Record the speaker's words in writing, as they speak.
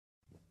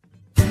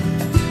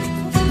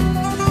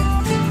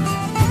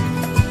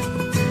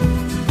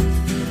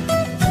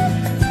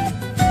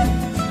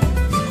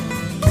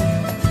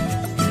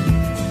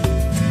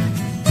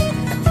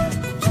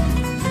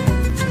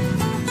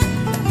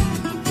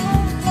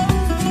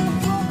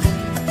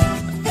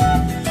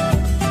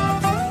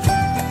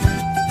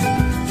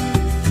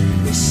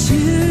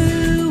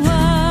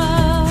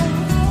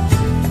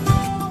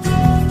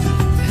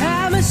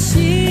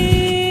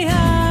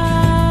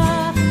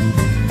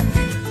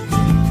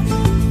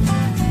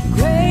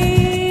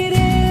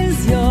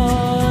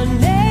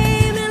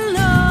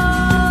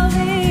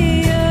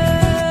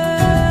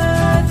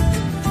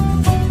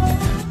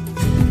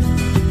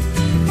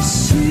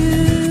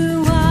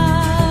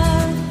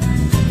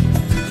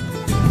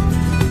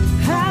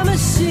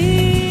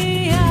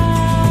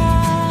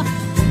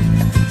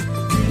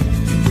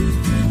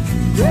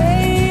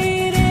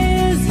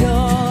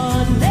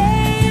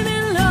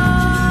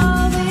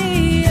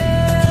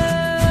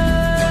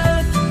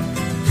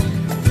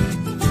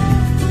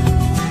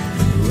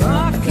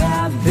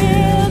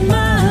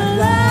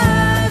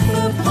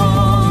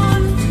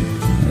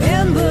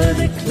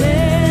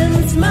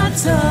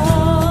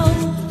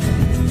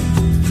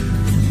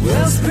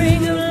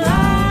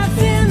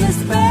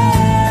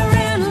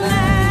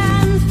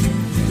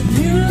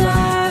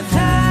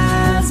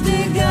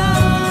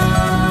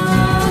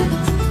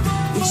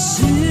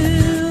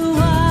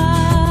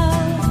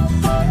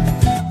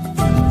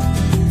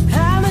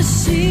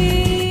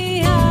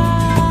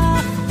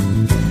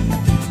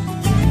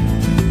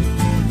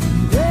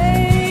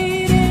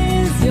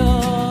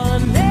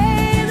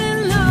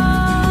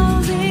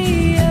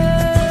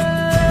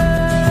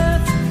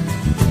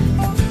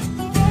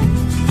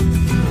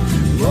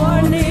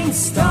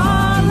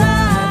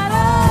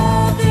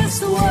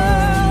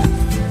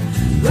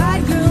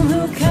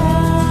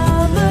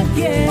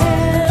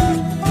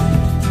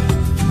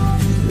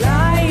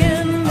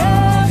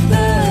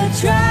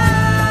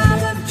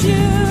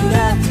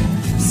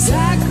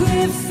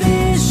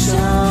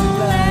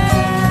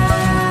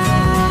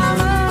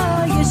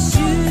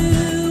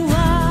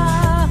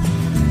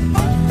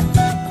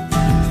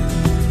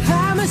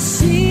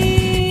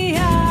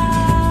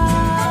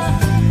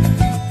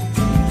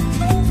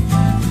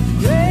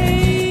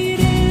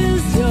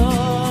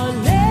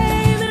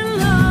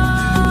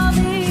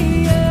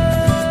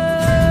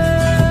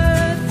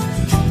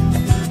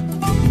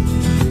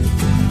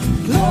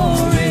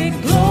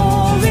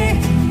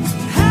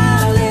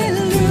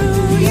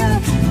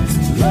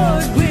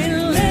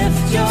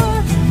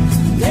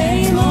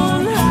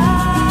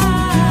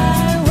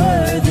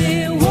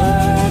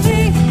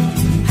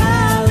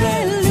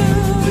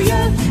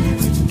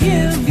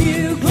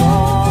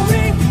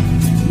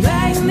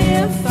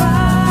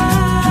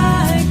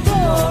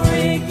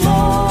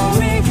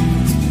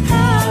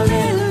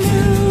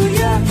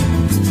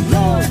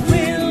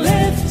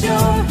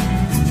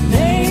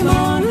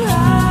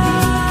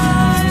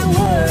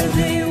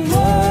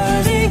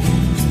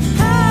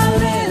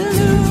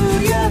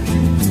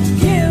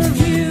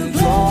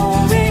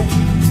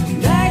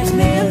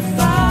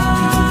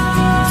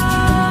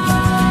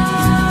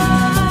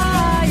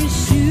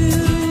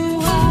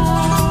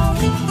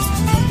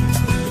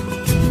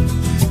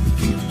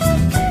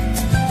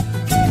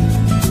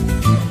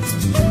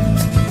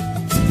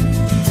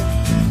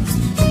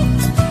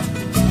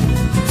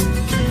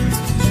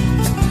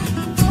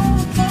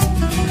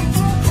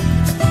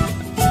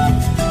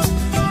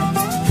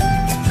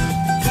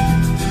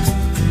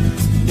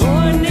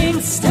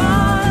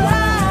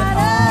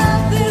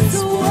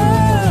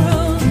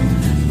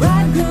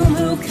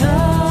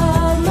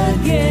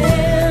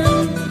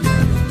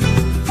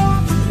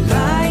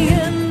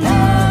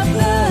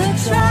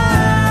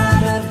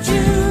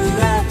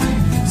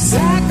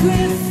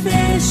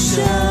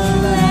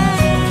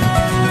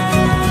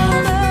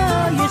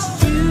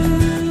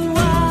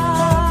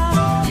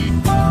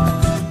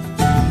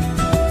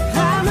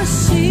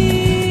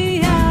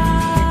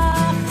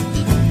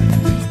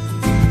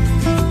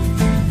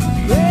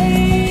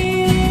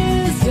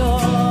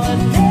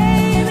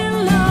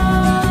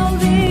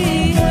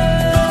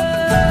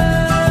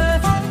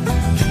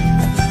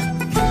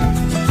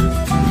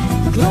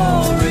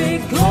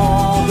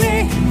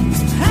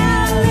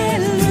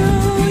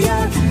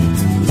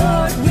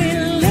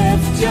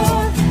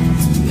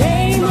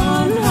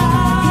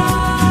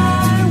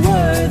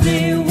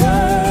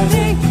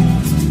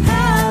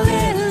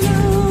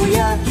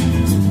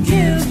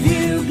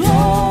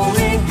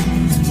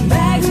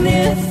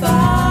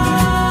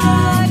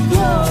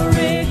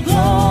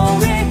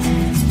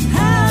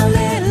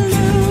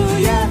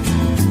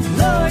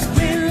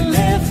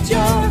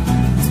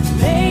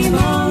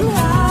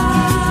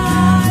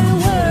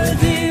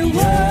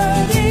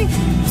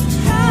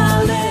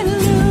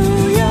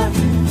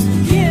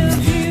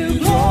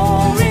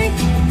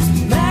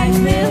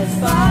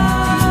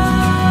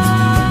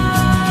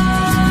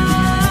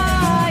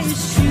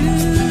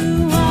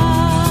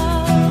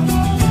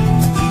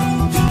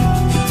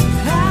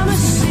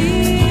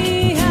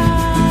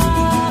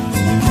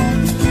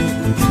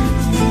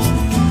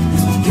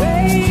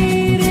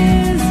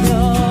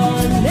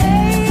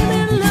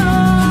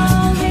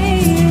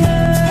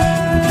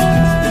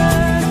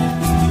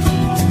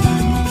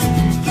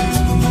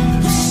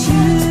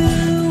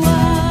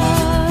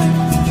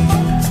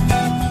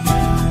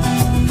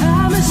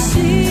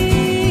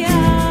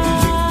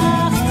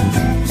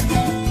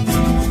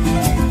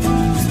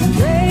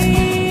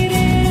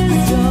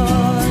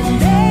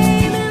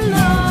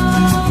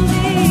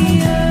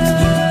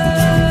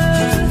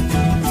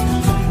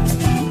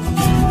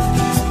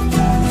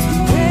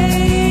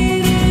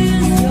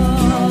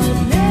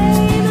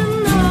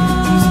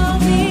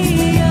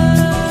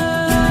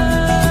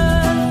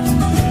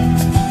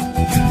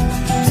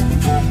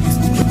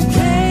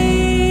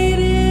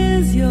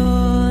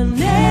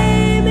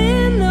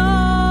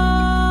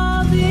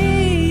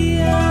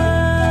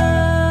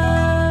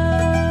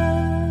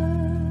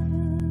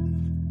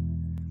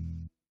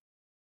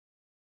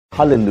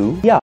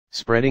Hallelujah.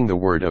 Spreading the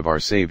word of our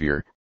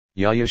Savior,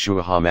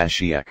 Yahshua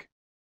HaMashiach.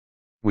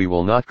 We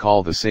will not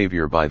call the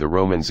Savior by the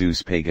Roman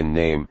Zeus pagan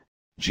name,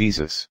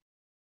 Jesus.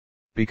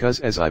 Because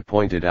as I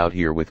pointed out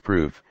here with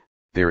proof,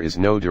 there is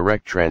no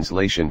direct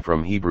translation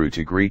from Hebrew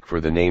to Greek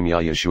for the name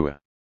Yahshua.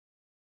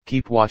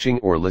 Keep watching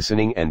or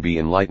listening and be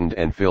enlightened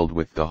and filled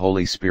with the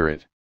Holy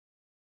Spirit.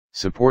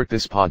 Support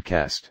this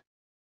podcast.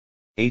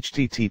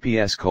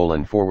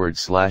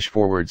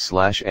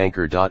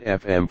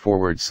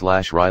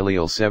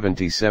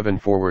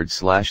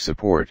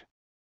 https://anchor.fm/Rileyl77/support.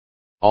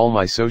 All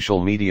my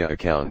social media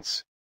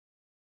accounts.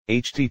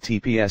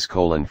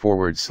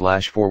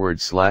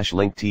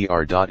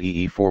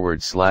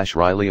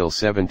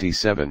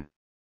 https://linktr.ee/Rileyl77.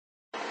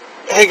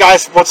 Hey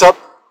guys, what's up?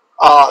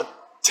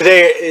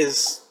 Today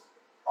is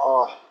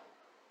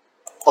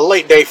a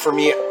late day for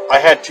me. I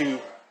had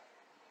to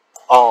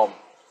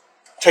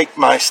take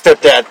my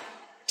stepdad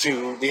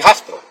to the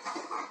hospital.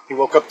 He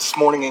woke up this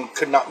morning and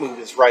could not move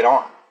his right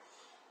arm.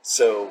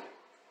 So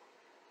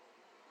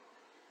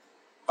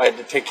I had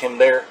to take him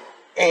there.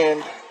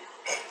 And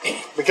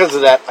because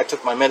of that, I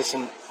took my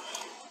medicine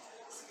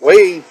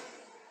way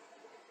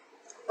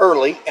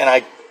early. And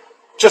I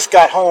just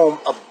got home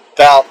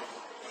about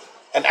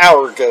an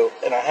hour ago.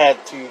 And I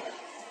had to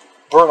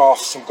burn off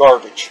some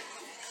garbage.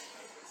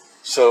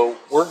 So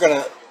we're going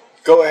to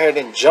go ahead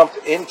and jump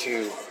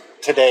into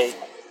today.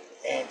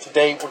 And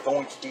today we're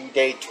going to do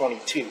day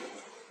 22.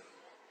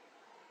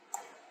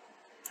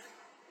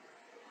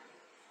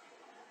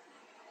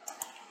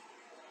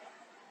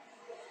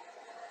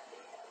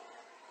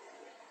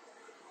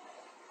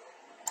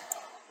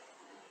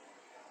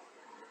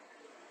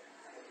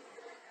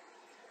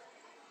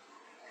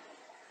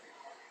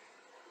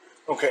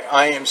 Okay,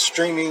 I am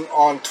streaming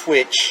on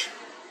Twitch.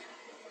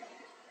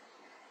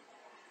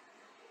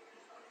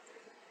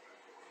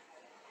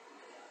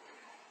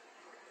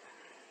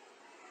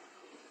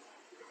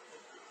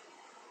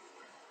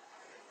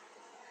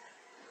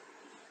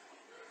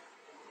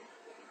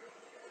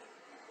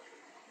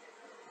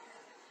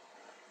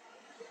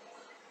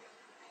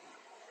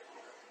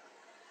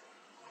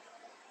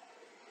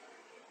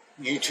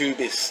 YouTube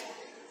is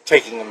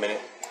taking a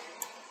minute.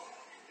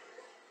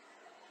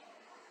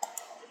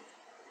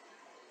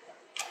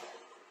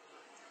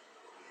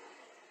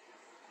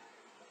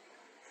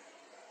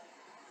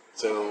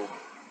 So,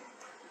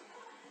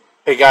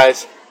 hey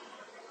guys,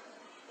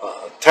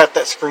 tap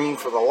that screen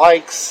for the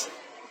likes,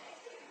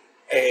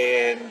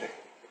 and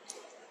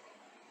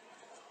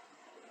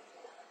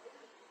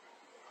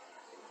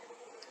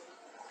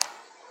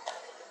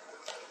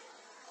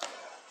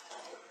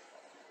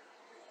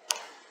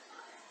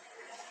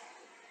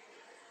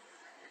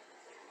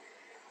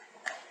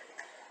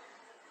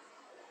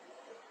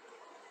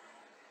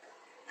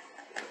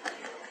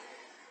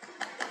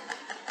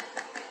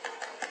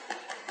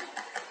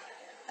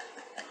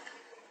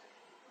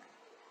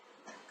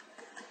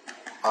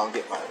I'll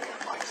get my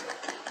likes up.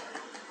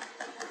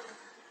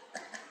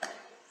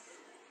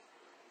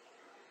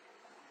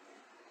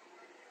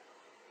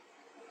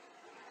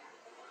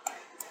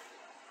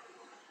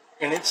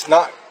 And it's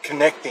not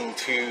connecting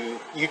to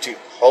YouTube.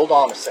 Hold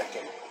on a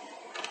second.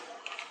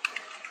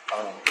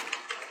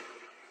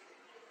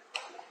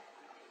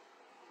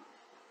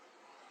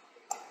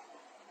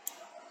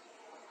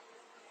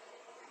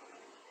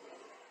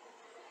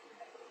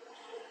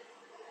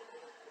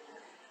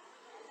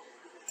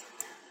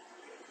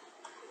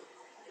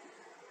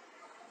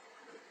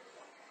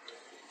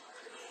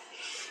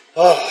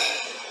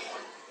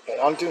 But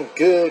I'm doing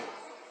good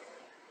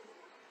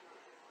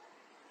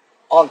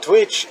on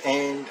Twitch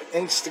and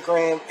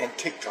Instagram and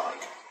TikTok.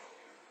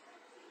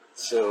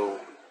 So,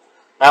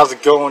 how's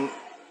it going,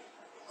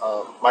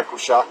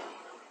 Microshock?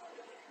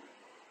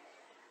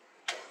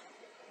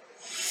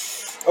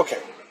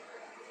 Okay,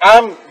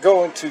 I'm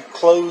going to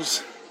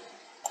close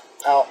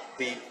out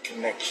the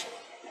connection.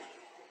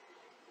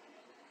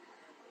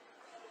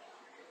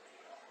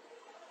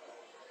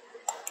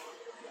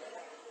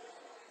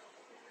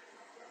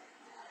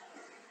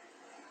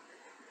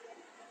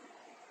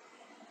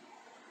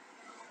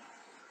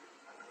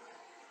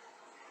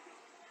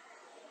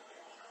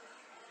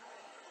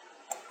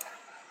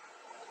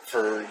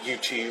 For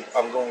YouTube,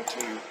 I'm going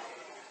to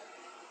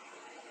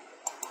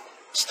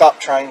stop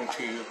trying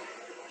to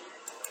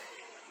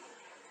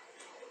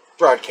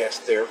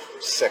broadcast there for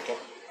a second.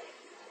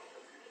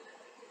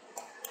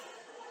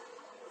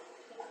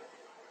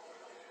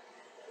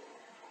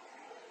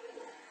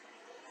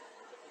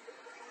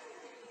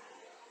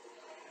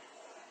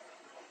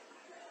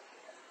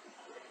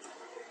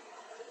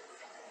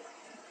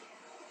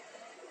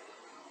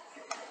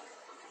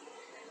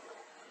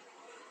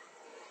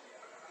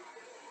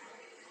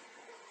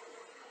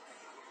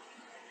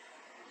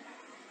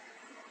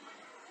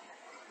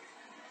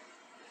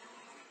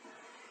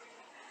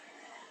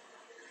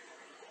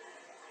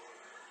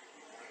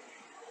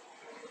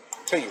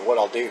 Tell you what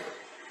I'll do.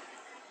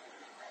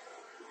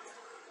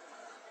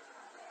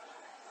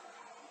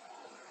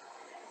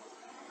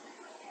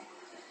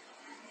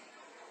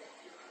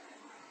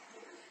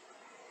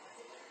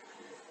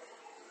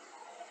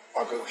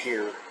 I'll go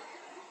here.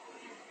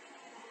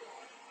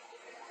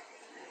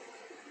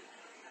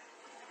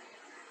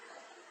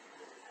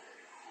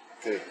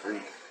 Good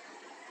grief.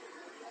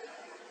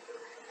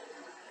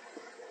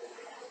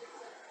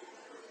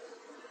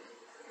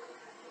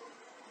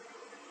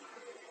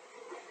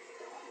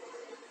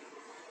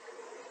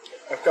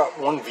 I've got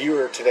one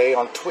viewer today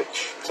on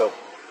Twitch, so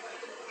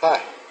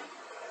hi.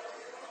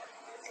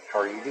 How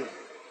are you doing?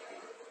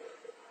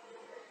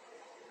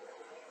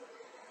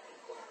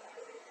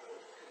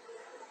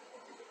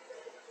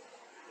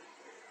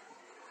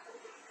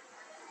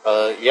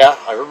 Yeah,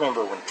 I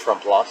remember when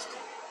Trump lost,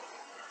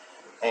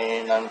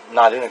 and I'm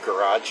not in a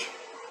garage,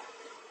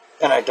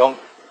 and I don't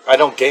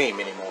game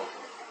anymore.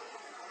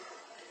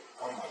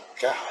 Oh my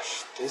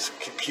gosh, this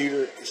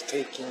computer is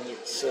taking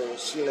it so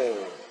slow.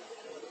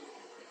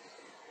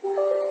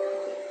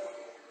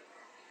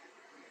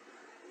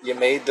 You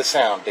made the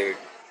sound, dude,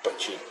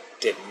 but you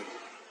didn't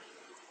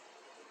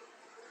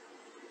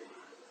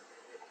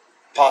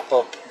pop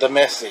up the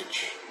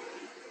message.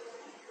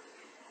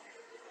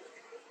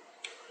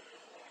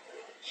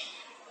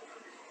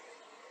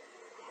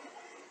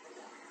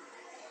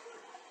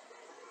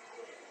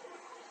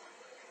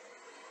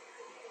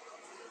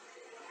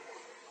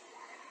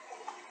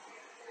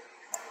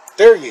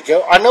 There you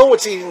go. I know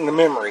what's eating the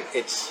memory.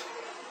 It's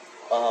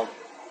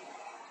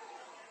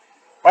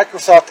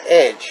Microsoft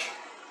Edge.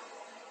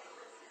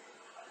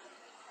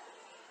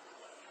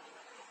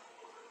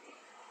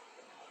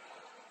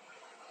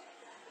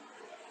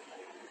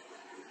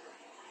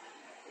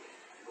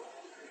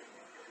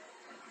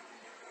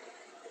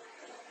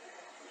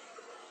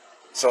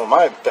 So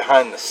my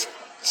behind the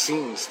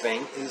scenes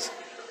thing is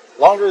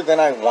longer than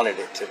I wanted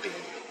it to be.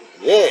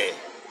 Yeah.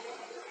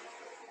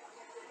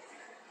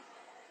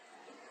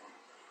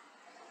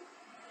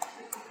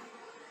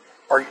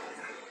 Are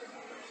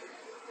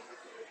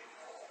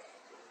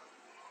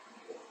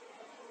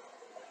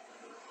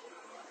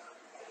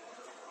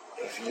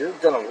if you're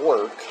gonna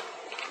work,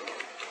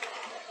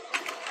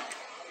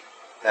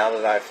 now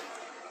that I've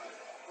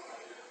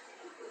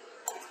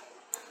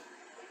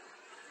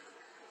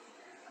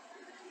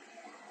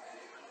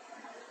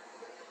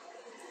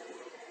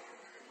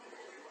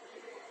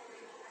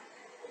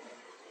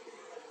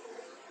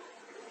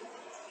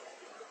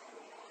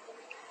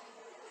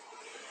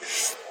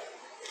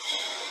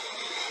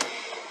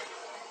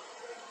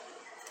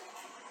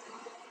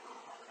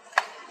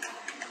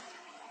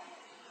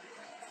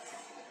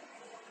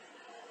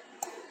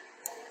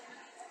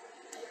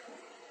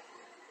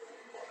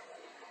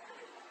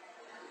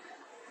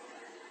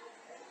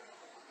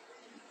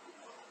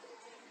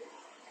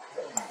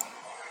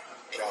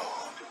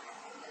God.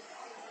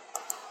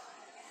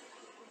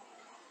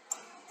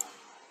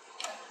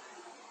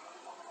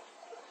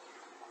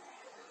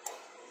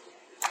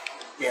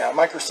 Yeah,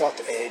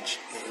 Microsoft Edge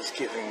is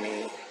giving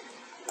me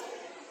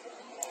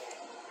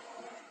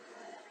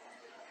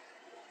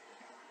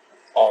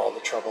all the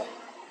trouble.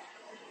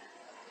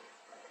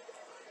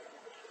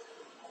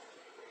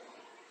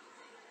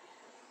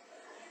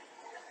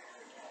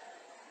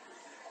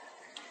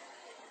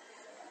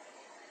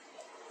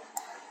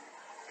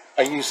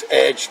 I use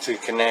Edge to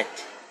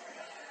connect.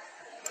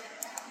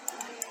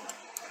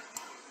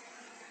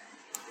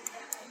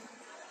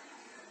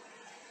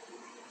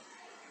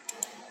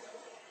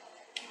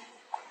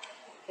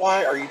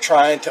 Why are you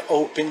trying to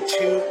open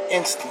two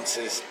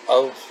instances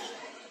of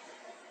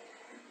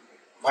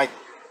my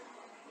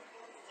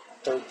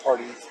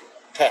third-party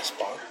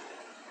taskbar?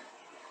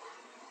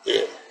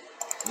 Yeah.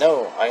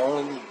 No, I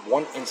only need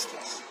one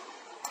instance.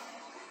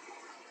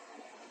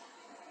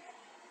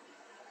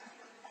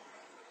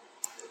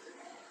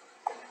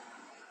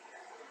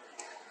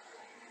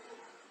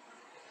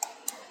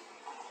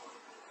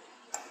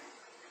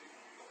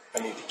 I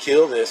need to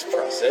kill this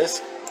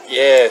process.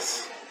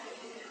 Yes.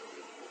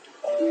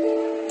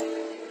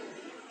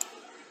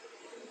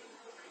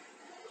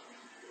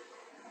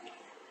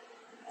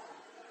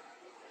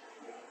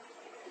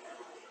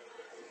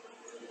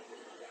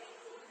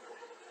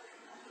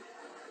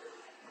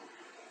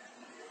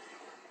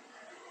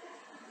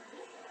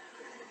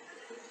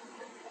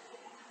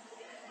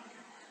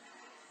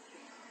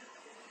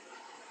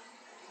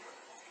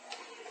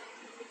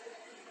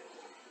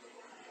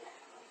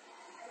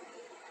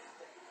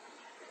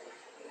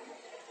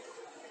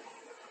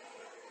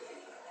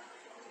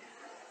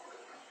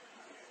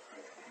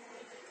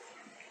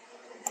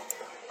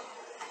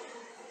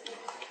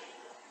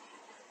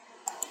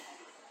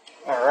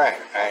 Alright,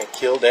 I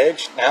killed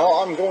Edge.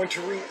 Now I'm going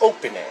to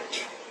reopen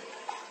Edge.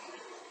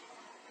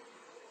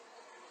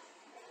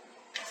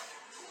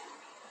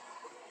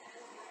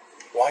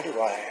 Why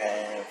do I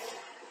have...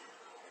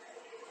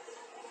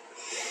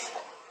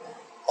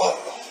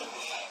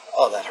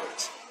 Oh, that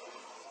hurts.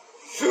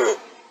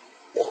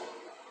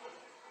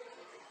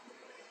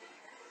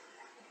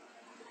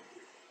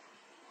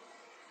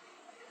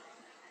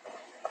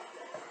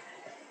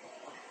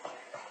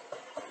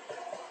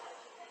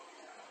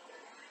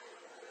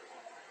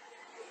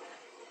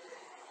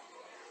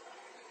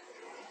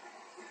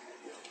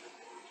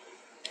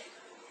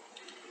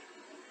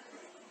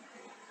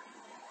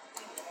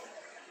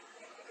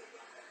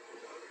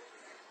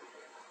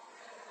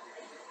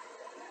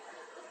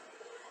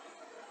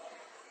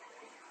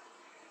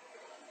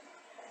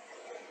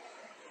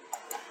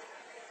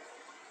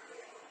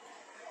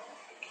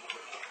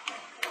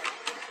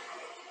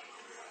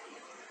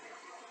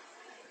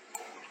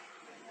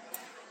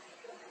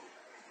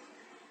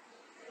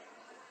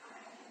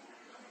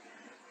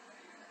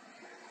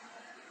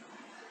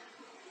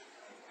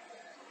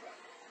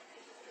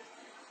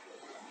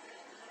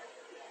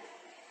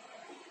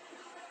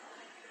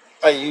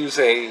 I use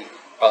a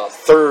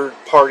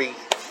third-party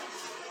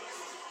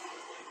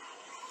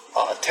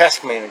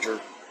task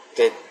manager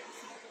that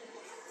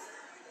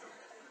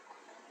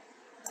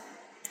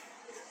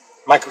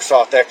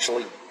Microsoft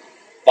actually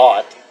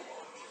bought,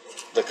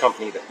 the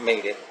company that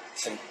made it,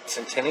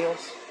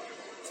 Centennials.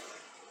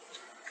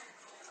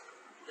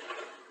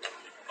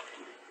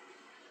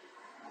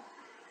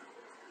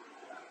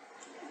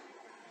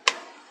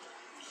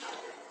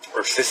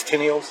 Or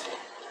Systennials.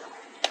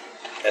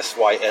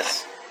 SYSTINALS.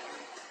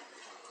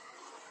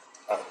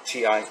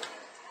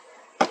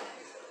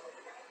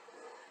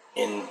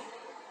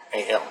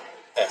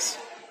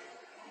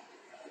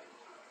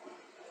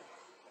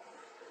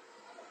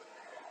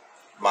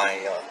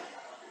 My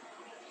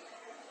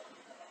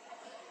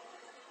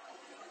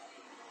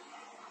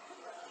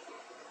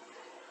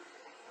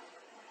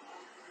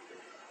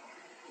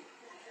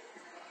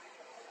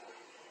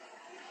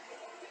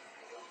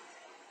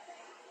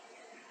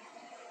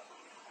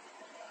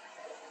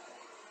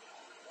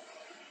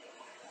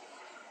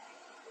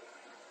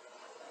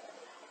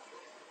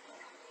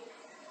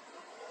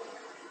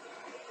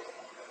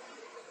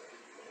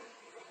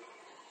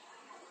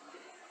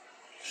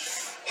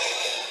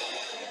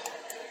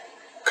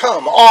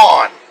come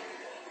on!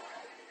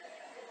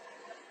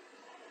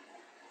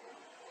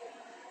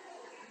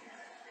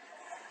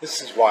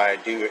 This is why I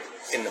do it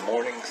in the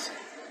mornings.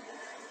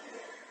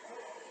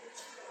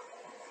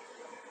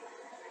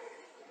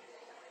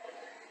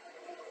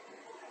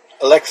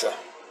 Alexa,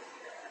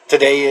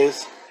 today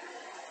is...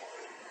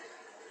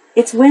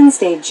 It's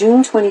Wednesday,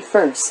 June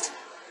 21st,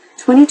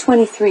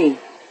 2023.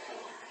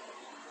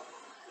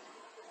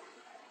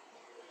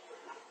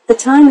 The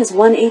time is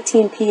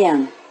 1:18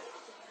 p.m.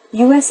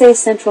 USA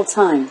Central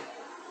Time.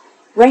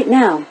 Right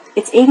now,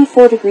 it's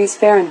 84 degrees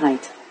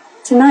Fahrenheit.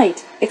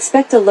 Tonight,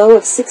 expect a low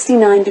of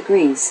 69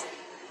 degrees.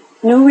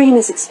 No rain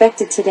is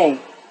expected today.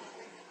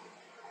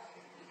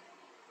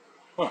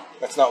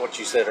 That's not what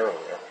you said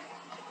earlier.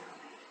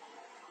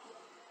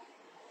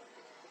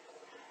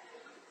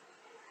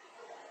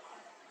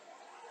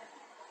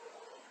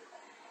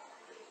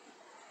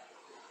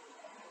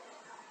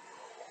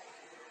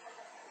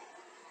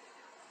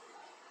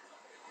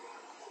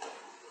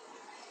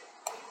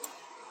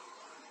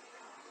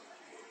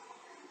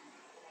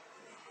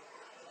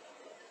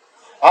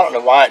 I don't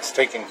know why it's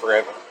taking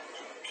forever.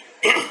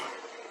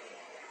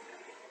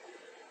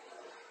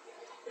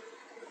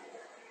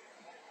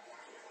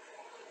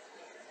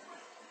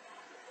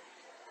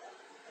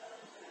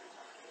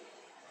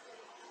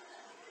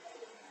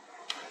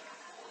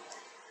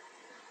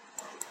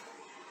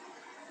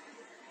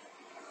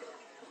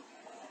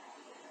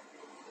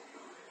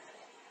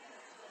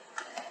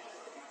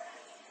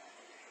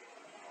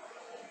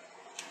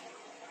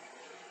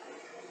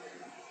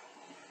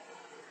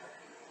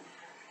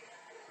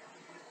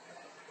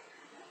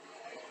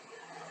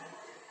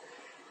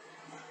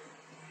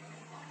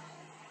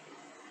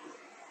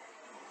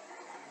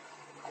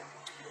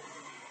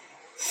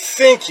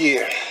 Thank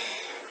you.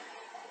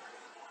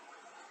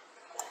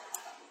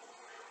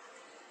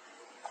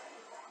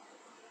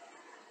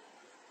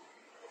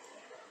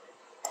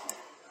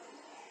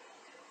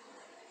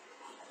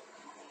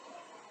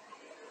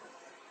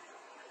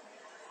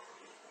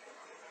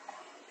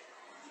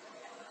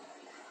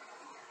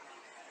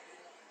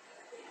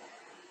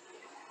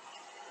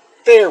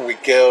 There we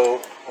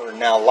go. We're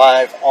now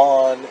live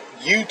on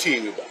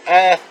YouTube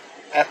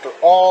after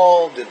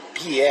all the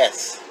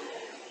BS.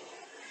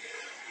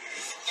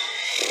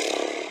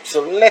 So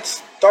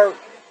let's start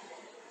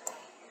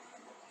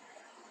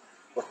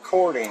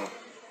recording.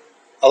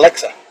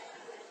 Alexa,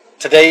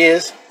 today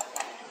is...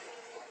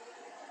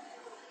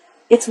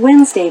 It's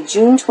Wednesday,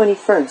 June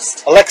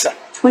 21st. Alexa,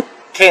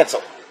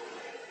 cancel.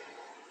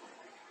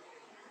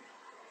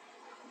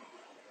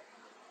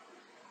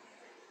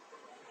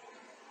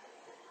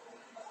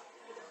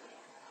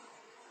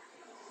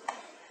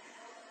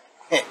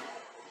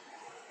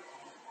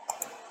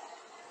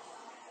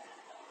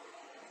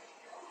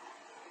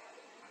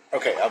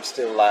 Okay, I'm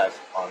still live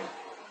on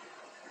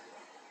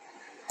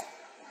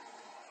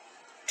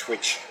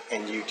Twitch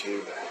and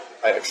YouTube.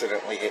 I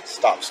accidentally hit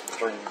stop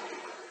stream.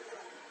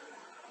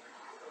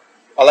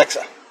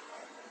 Alexa,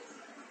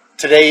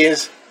 today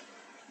is...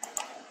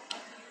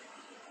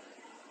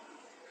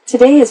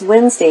 Today is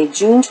Wednesday,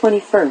 June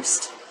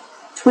 21st,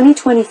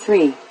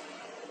 2023.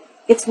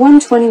 It's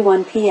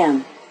 1:21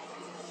 p.m.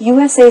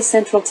 USA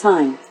Central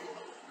Time.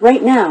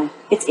 Right now,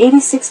 it's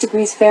 86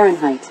 degrees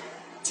Fahrenheit.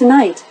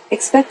 Tonight,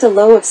 expect a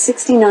low of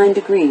 69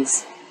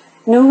 degrees.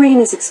 No rain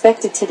is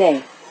expected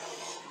today.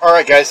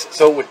 Alright guys,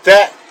 so with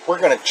that, we're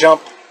going to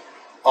jump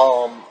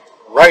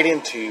right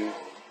into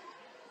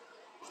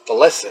the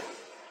lesson.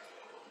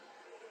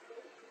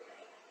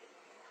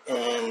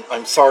 And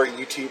I'm sorry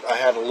YouTube, I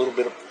had a little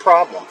bit of a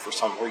problem for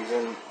some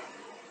reason.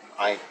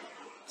 I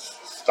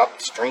stopped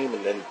the stream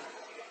and then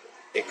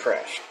it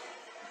crashed.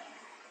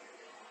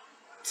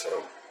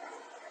 So,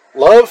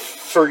 love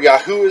for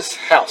Yahuwah's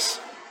house.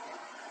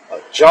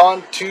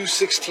 John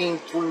 2:16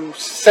 through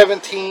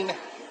 17.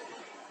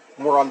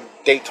 We're on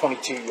day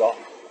 22, y'all.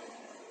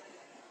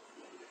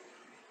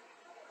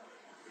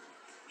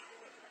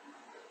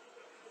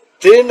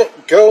 Then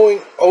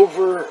going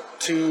over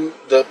to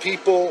the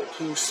people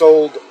who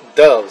sold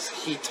doves,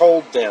 he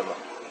told them,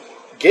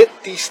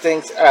 "Get these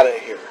things out of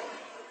here.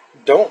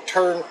 Don't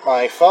turn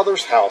my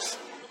Father's house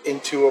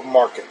into a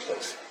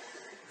marketplace."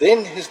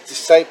 Then his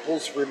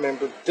disciples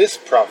remembered this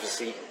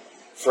prophecy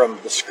from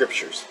the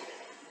scriptures.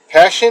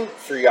 "Passion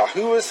for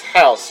Yahuwah's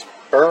house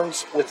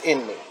burns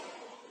within me."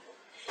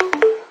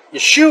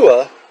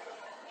 Yeshua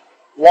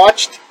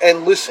watched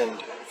and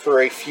listened for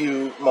a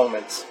few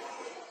moments.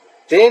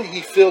 Then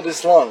he filled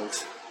his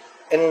lungs,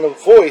 and in a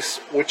voice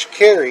which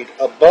carried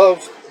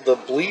above the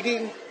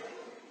bleating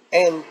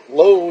and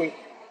lowing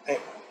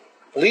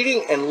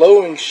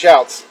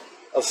shouts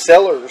of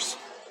sellers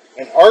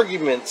and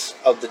arguments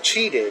of the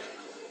cheated,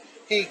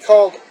 he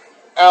called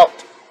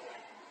out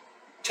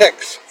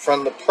texts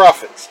from the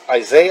prophets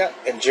Isaiah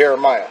and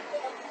Jeremiah.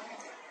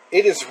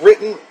 "It is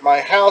written,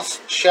 my house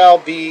shall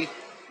be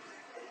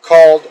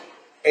called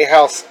a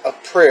house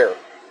of prayer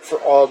for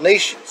all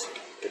nations,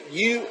 but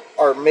you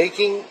are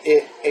making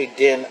it a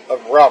den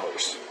of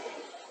robbers."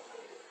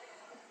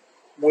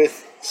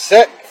 With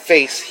set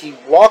face, he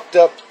walked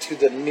up to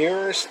the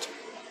nearest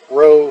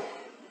row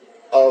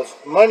of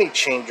money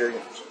changing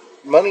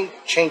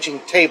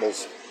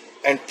tables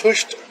and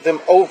pushed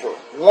them over,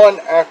 one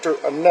after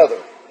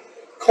another.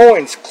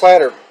 Coins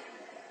clattered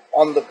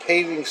on the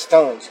paving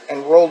stones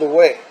and rolled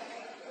away.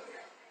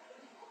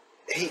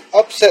 He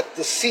upset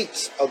the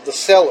seats of the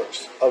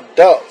sellers of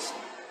doves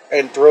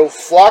and drove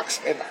flocks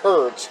and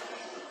herds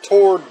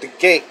toward the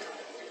gate,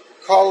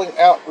 calling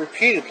out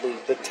repeatedly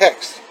the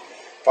text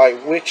by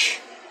which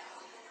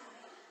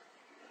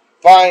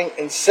buying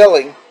and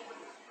selling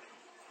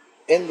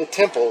in the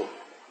temple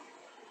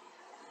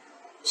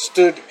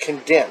stood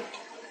condemned.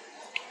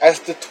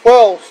 As the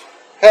 12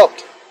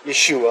 helped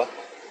Yeshua,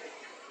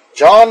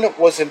 John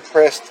was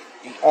impressed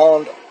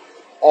beyond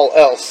all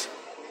else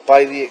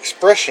by the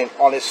expression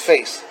on his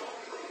face,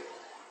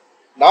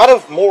 not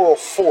of moral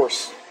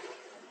force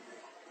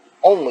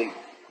only,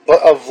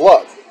 but of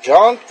love.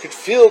 John could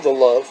feel the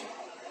love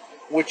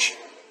which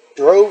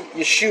drove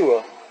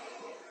Yeshua,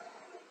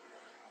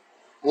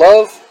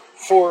 love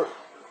for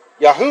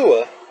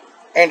Yahuwah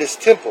and his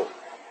temple,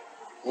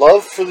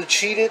 love for the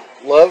cheated,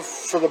 love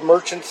for the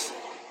merchants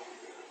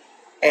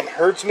and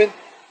herdsmen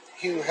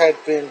who had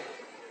been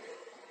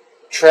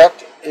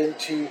trapped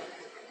into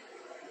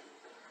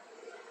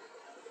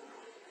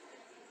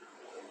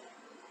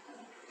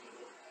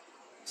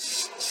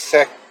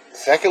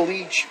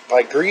sacrilege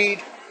by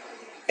greed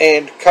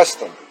and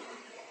custom,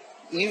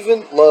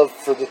 even love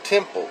for the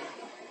temple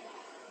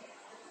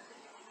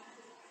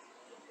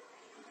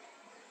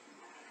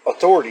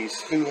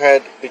authorities who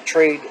had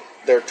betrayed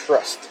their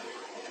trust.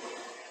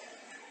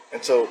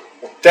 And so,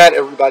 with that,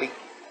 everybody,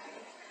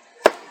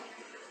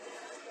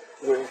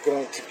 we're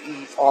going to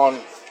be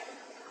on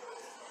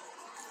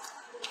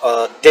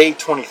day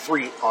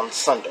 23 on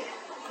Sunday.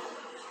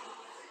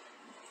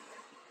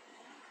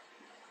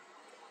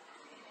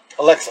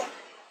 Alexa,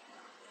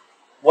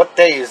 what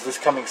day is this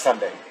coming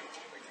Sunday?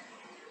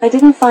 I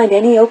didn't find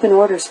any open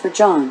orders for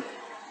John.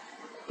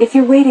 If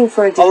you're waiting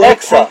for a direct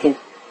Alexa, packet,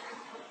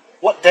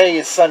 what day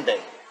is Sunday?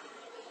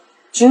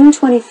 June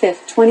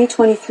 25th,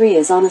 2023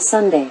 is on a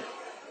Sunday.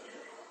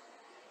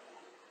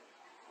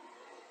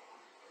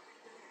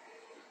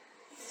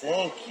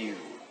 Thank you.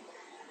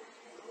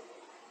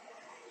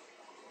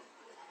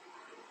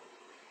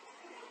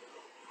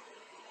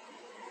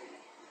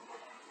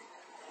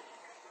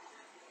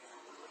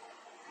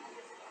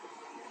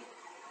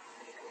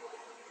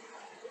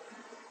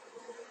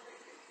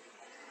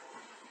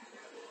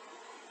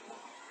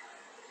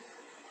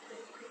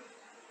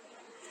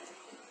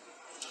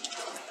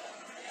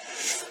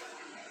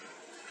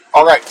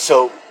 Alright,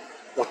 so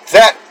with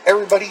that,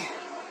 everybody,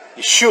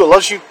 Yeshua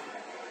loves you.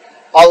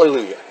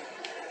 Hallelujah.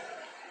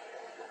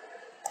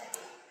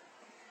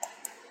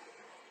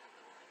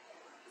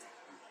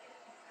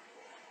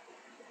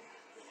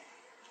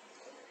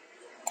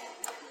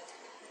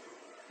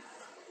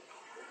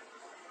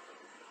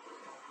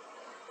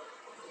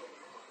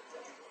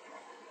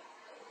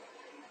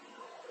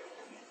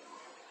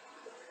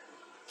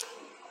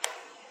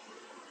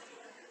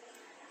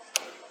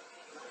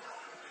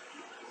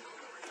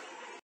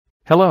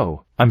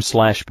 Hello, I'm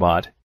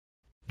Slashbot.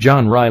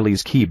 John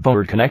Riley's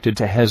keyboard connected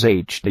to his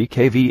HD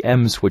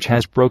KVM switch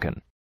has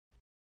broken.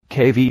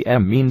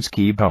 KVM means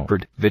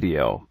keyboard,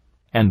 video,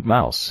 and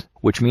mouse,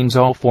 which means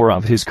all four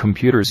of his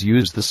computers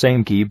use the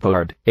same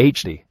keyboard,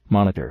 HD,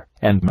 monitor,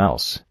 and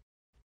mouse.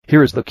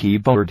 Here's the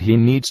keyboard he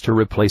needs to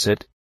replace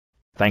it.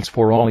 Thanks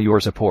for all your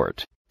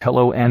support.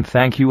 Hello and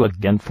thank you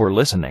again for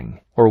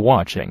listening or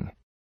watching.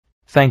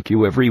 Thank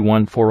you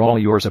everyone for all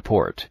your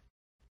support.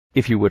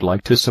 If you would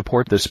like to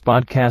support this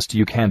podcast,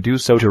 you can do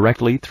so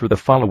directly through the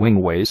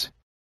following ways.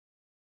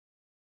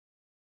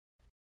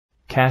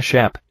 Cash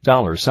App,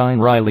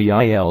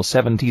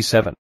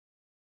 $RileyIL77.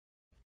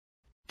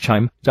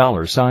 Chime,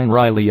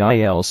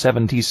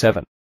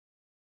 $RileyIL77.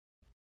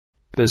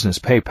 Business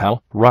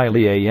PayPal,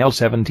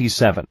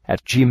 RileyIL77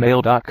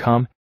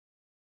 @gmail.com.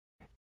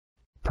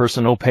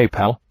 Personal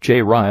PayPal,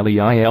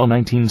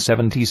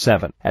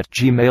 jrileyil1977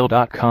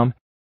 @gmail.com.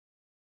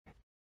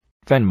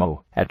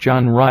 Venmo,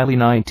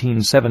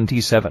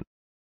 @JohnRiley1977.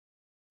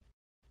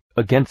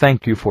 Again,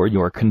 thank you for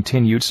your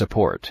continued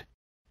support.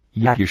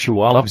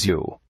 Yeshua loves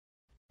you.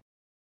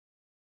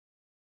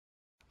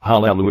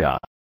 Hallelujah.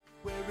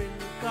 We're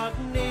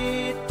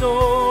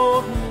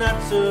incognito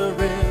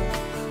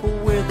Nazareth,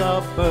 with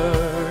a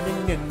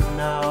burning in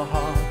our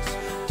hearts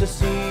to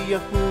see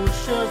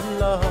Yahushua's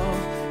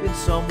love in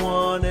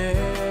someone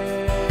else,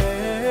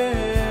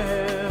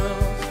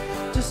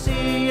 to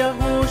see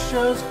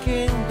Yahushua's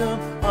kingdom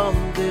on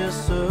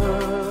this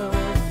earth.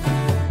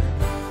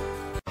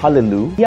 Hallelujah.